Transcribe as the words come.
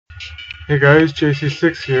Hey guys,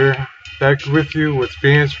 JC6 here, back with you with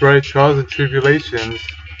Wright, trials and tribulations.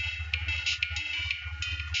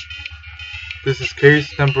 This is case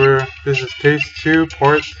 2,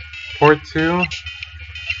 part 2.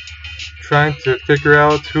 Trying to figure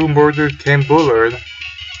out who murdered Ken Bullard.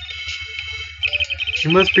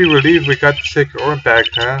 You must be relieved we got to take your arm back,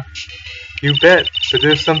 huh? You bet, but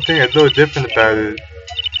there's something a little different about it.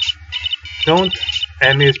 Don't?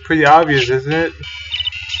 I mean, it's pretty obvious, isn't it?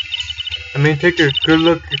 I mean, take a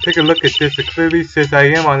look at this. It clearly says I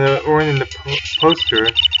am on the urn in the poster.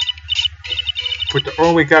 But the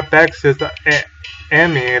urn we got back says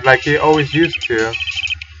Amy, like it always used to. Oh,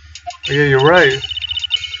 yeah, you're right.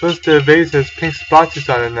 Plus the vase has pink splotches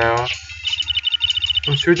on it now.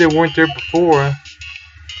 I'm sure they weren't there before.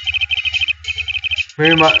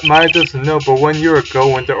 Maybe Maya doesn't know, but 1 year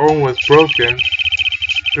ago when the urn was broken,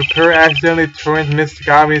 the repairer accidentally turned Mystic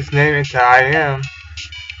Amy's name into I am.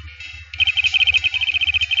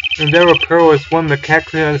 And that repairer was one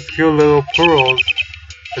mechanically unskilled little pearls.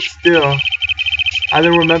 But still, I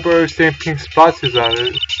don't remember her saying pink splotches on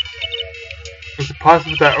it. Is it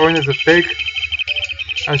possible that urn is a fake?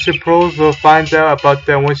 I'm sure Pearls will find out about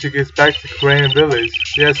that when she gets back to Korean Village.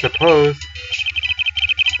 Yeah, I suppose.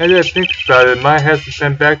 Now that I think about it, Maya hasn't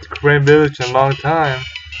been back to Korean Village in a long time.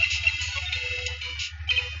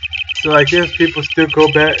 So I guess people still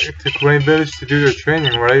go back to Korean Village to do their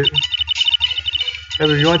training, right?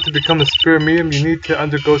 If you want to become a spirit medium, you need to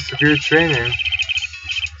undergo severe training.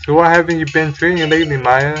 So why haven't you been training lately,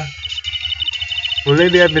 Maya? Well,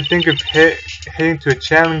 lately I've been thinking of heading to a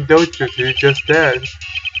channeling dojo to do just that.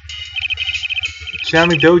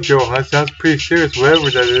 Channeling dojo, huh? Sounds pretty serious, whatever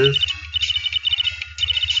that is.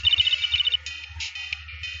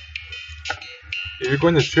 If you're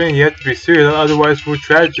going to train, you have to be serious, otherwise real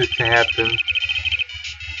tragedies can happen.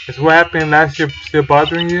 Is what happened last year still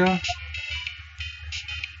bothering you?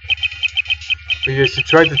 But yes, you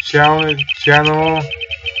tried to channel.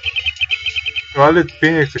 Well, I'll let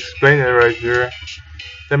Phoenix explain it right here.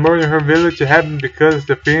 The murder in her village happened because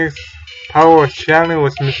the Phoenix power of channeling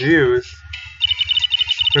was misused.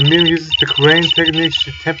 When Mim uses the Korean technique,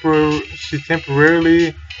 she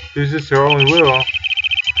temporarily loses her own will.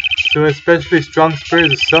 So when especially strong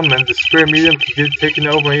spirits are summoned, the spirit medium can get taken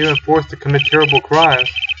over and even forced to commit terrible crimes.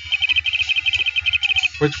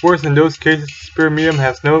 What's worse, in those cases, the spirit medium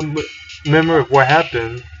has no memory of what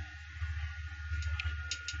happened.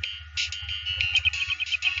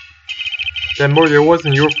 That murder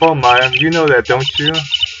wasn't your fault, Maya. You know that, don't you?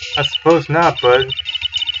 I suppose not, but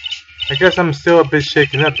I guess I'm still a bit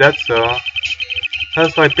shaken up, that's all.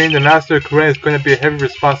 Sounds like being the master of Korean is going to be a heavy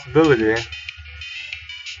responsibility.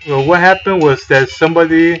 Well, what happened was that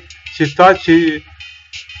she thought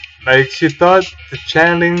the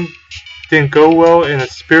channeling didn't go well and a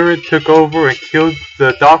spirit took over and killed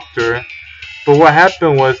the doctor. But what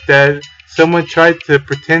happened was that someone tried to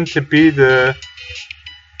pretend to be the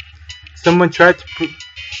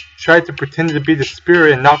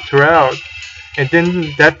spirit and knocked her out. And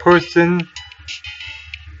then that person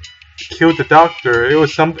killed the doctor. It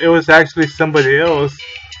was actually somebody else.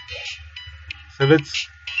 So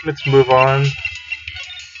let's move on.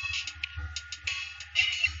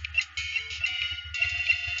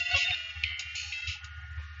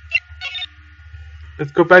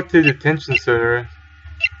 Let's go back to the detention center.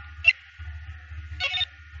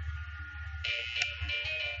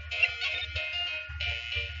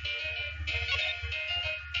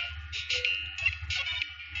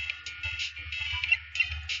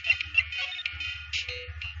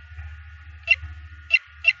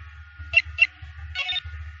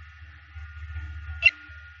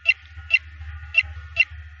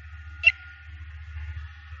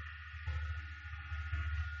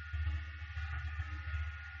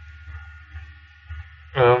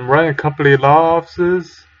 Wright and Company law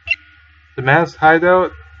offices. The man's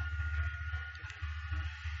hideout.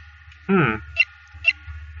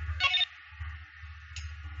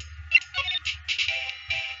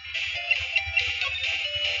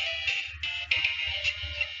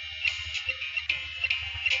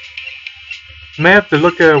 May have to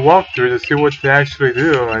look at a walkthrough to see what they actually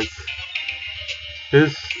do. Like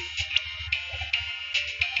this.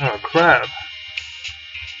 Oh crap.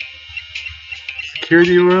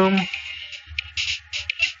 Security room.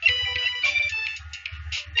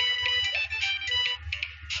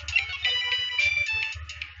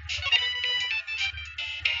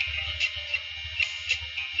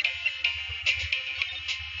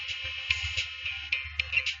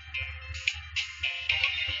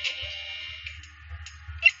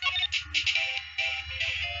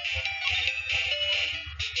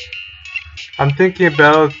 I'm thinking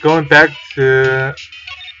about going back to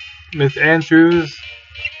Miss Andrews,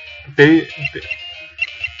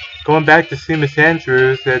 going back to see Miss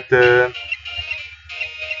Andrews at the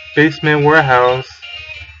basement warehouse,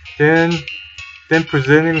 then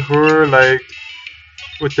presenting her like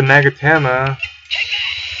with the Magatama.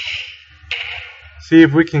 See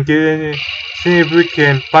if we can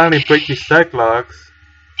finally break these Cyclocks.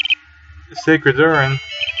 The Sacred Urn.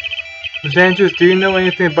 Miss Andrews, do you know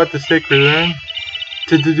anything about the Sacred Urn?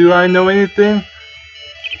 Do I know anything?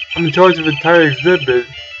 I'm in charge of the entire exhibit.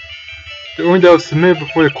 The urn that was submitted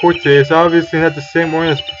before the court today is obviously not the same urn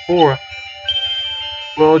as before.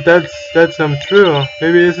 Well, that's true.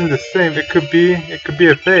 Maybe it isn't the same. It could be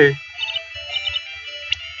a fake.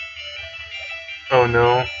 Oh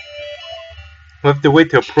no. We'll have to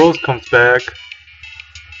wait till Pros comes back.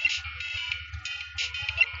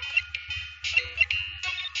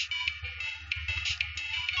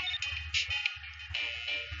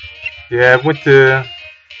 Yeah, I went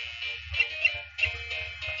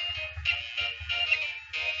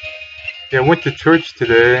to church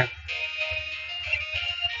today.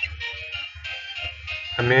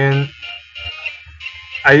 I mean,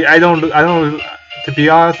 I don't, to be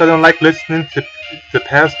honest, I don't like listening to the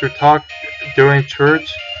pastor talk during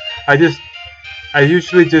church. I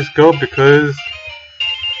usually just go because,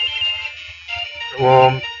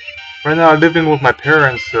 well, right now I'm living with my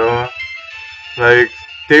parents, so, like,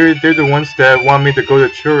 they're the ones that want me to go to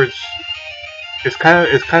church. It's kind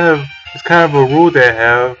of a rule they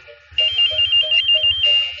have.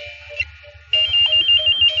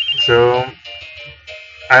 So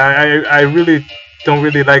I really don't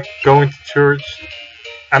really like going to church.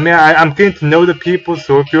 I mean, I'm getting to know the people,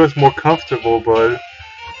 so it feels more comfortable, but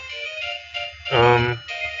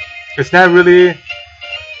it's not really.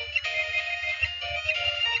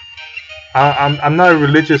 I'm not a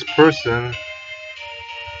religious person.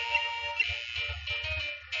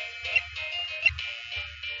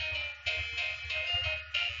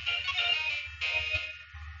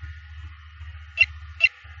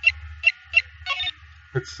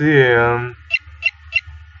 Let's see,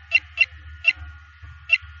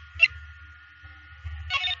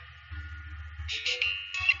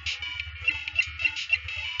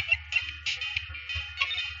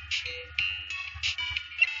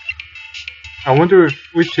 I wonder if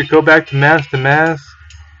we should go back to mask to mask.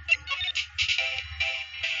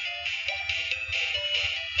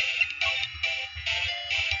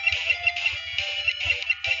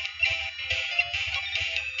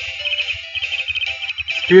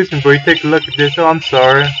 Excuse me, boy, take a look at this. Oh, I'm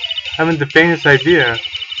sorry. I haven't the faintest idea.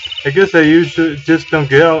 I guess I usually just don't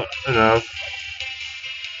get out enough.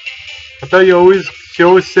 I thought she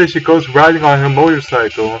always says she goes riding on her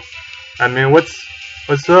motorcycle. I mean, what's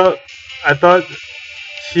up? I thought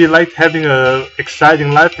she liked having a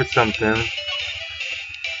exciting life or something.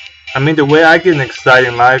 I mean, the way I get an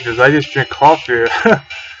exciting life is I just drink coffee. I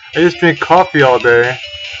just drink coffee all day.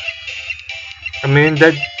 I mean,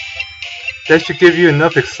 that should give you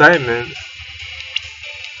enough excitement.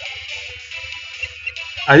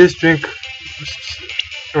 I just drink.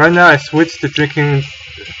 Right now, I switched to drinking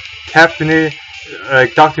caffeinated,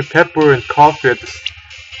 like Dr. Pepper and coffee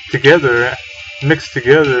together, mixed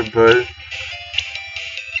together. But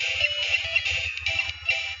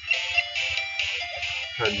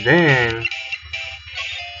dang.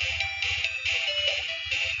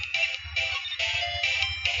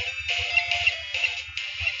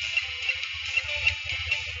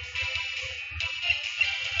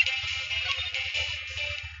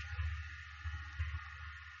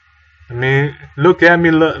 I mean, look at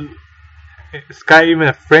me, look. This guy even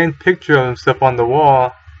a framed picture of himself on the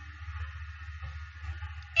wall.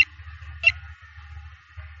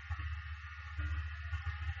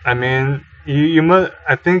 I mean, you must,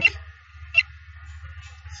 I think,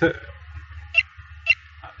 so,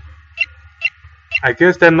 I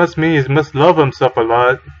guess that must mean he must love himself a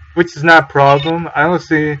lot, which is not a problem. I don't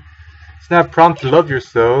see, it's not a problem to love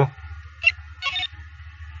yourself.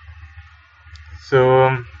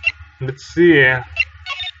 So, let's see.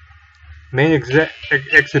 Main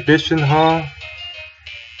exhibition hall.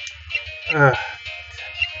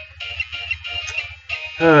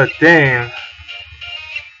 Dang.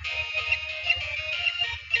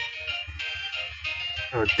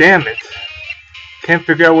 Oh, damn it. Can't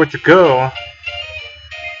figure out where to go.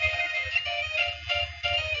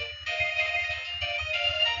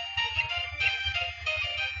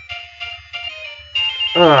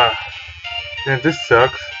 Damn, this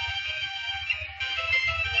sucks.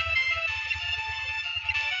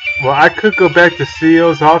 Well, I could go back to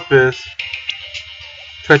CEO's office.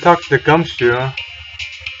 Try to talk to the gumshoe.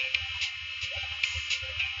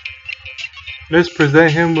 let's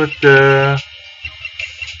present him with the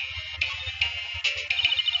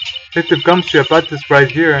Detective Gumshoe about this right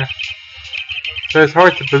here. So it's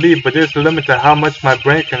hard to believe, but there's a limit to how much my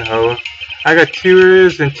brain can hold. I got 2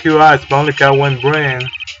 ears and 2 eyes, but I only got 1 brain.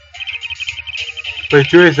 But the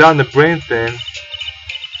jury's on the brain thing.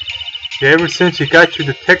 Yeah, ever since you got your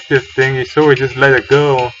detective thing, you sort of just let it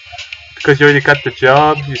go. Because you already got the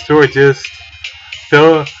job, you sort of just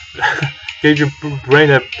gave your brain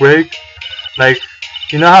a break. Like,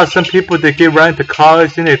 you know how some people, they get right into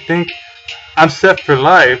college and they think, I'm set for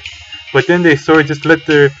life. But then they sort of just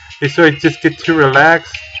they sort of just get too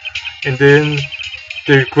relaxed. And then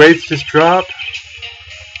their grades just drop.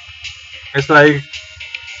 It's like,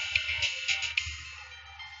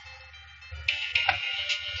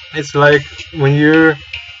 when you're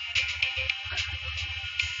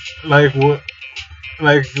like when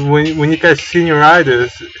you got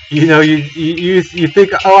senioritis, you know, you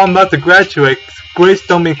think, oh, I'm about to graduate. Grades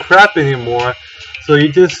don't mean crap anymore, so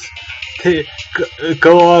you just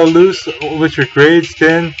go all loose with your grades.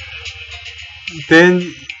 Then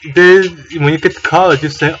when you get to college, you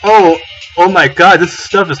say, oh my God, this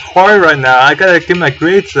stuff is hard right now. I gotta get my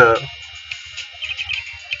grades up.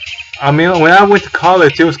 I mean, when I went to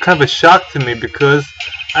college, it was kind of a shock to me because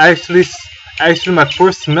actually my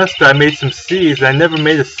first semester I made some C's. I never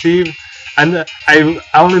made a C. I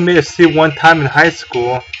only made a C 1 time in high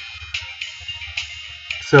school.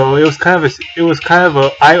 So it was kind of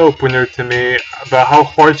an eye opener to me about how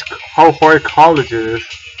hard college is.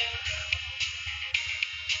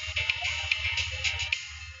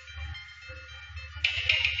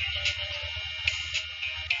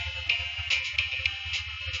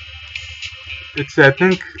 I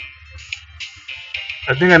think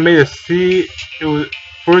I made a C. It was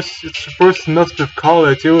first semester of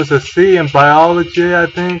college. It was a C in biology, I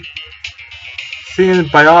think. C in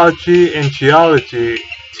biology and geology.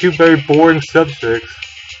 2 very boring subjects.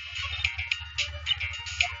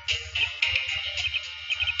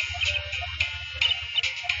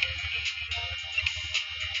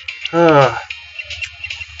 Well,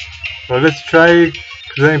 let's try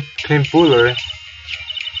Shane Bullard.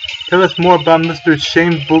 Tell us more about Mr.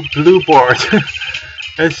 Shane Bluebard.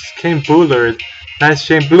 That's Shane Bullard. That's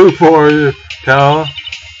Shane Bluebard, pal.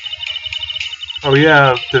 Oh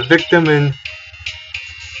yeah, the victim in...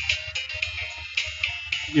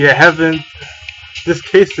 Yeah, this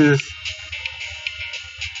case is...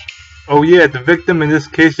 Oh yeah, the victim in this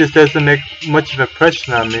case just doesn't make much of an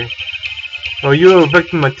impression on me. Oh, you were a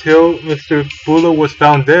victim until Mr. Bullard was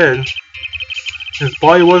found dead. His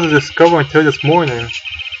body wasn't discovered until this morning.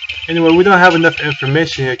 Anyway, we don't have enough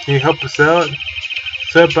information yet. Can you help us out?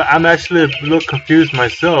 Sir, but I'm actually a little confused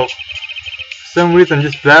myself. For some reason, I'm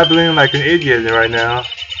just babbling like an idiot right now.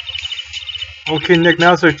 Okay, Nick,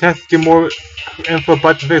 now's our chance to get more info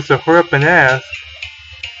about the victim, so hurry up and ask.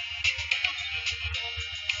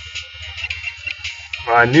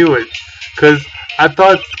 Well, I knew it. Because I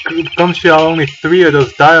thought Gumshoe had only 3 of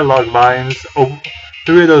those dialogue lines. Oh,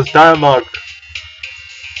 3 of those dialogue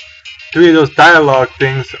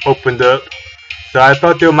things opened up. So I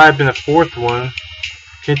thought there might have been a 4th one.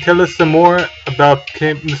 Can you tell us some more about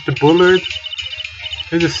Mr. Bullard?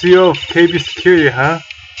 He's the CEO of KB Security, huh?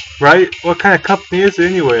 Right? What kind of company is it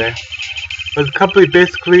anyway? Well, the company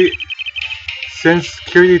basically sends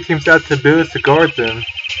security teams out to buildings to guard them.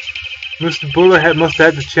 Mr. Bullard must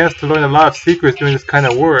have had the chance to learn a lot of secrets doing this kind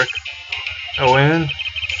of work. Oh, and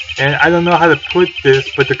I don't know how to put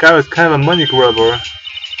this, but the guy was kind of a money grubber.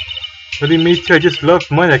 Really, me too. I just love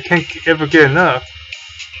money. I can't ever get enough.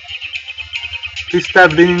 Please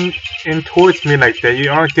stop leaning in towards me like that.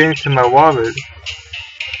 You aren't getting to my wallet.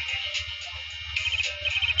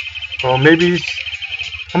 Well, maybe...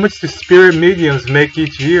 How much do spirit mediums make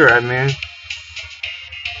each year? I mean...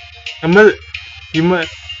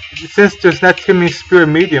 Since there's not too many spirit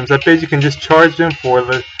mediums, I bet you can just charge them for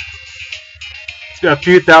a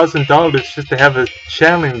few $1,000s just to have a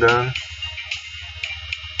channeling done.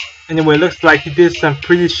 Anyway, looks like he did some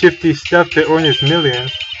pretty shifty stuff to earn his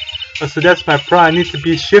millions. Oh, so that's my problem. I need to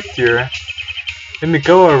be shiftier. Let me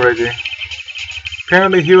go already.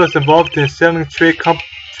 Apparently he was involved in selling trade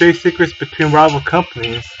secrets between rival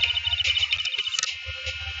companies.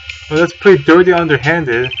 Well, that's pretty dirty,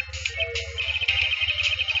 underhanded.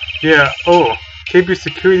 Yeah, oh, KB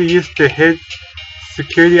Security used to head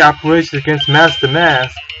security operations against Mask to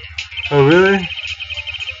Mask. Oh, really?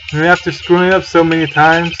 And after screwing up so many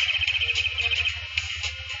times,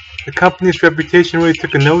 the company's reputation really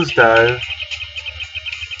took a nosedive.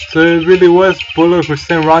 So it really was Bullard who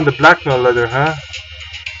sent Ron the blackmail letter, huh?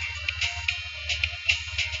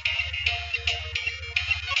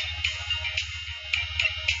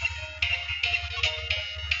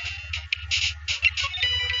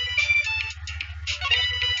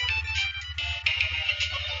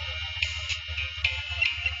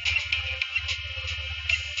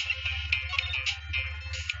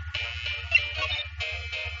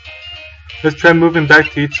 Let's try moving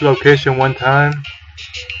back to each location one time.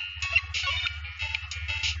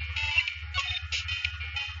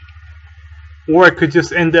 Or I could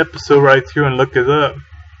just end the episode right here and look it up.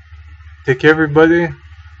 Take care, everybody.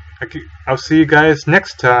 I'll see you guys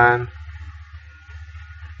next time.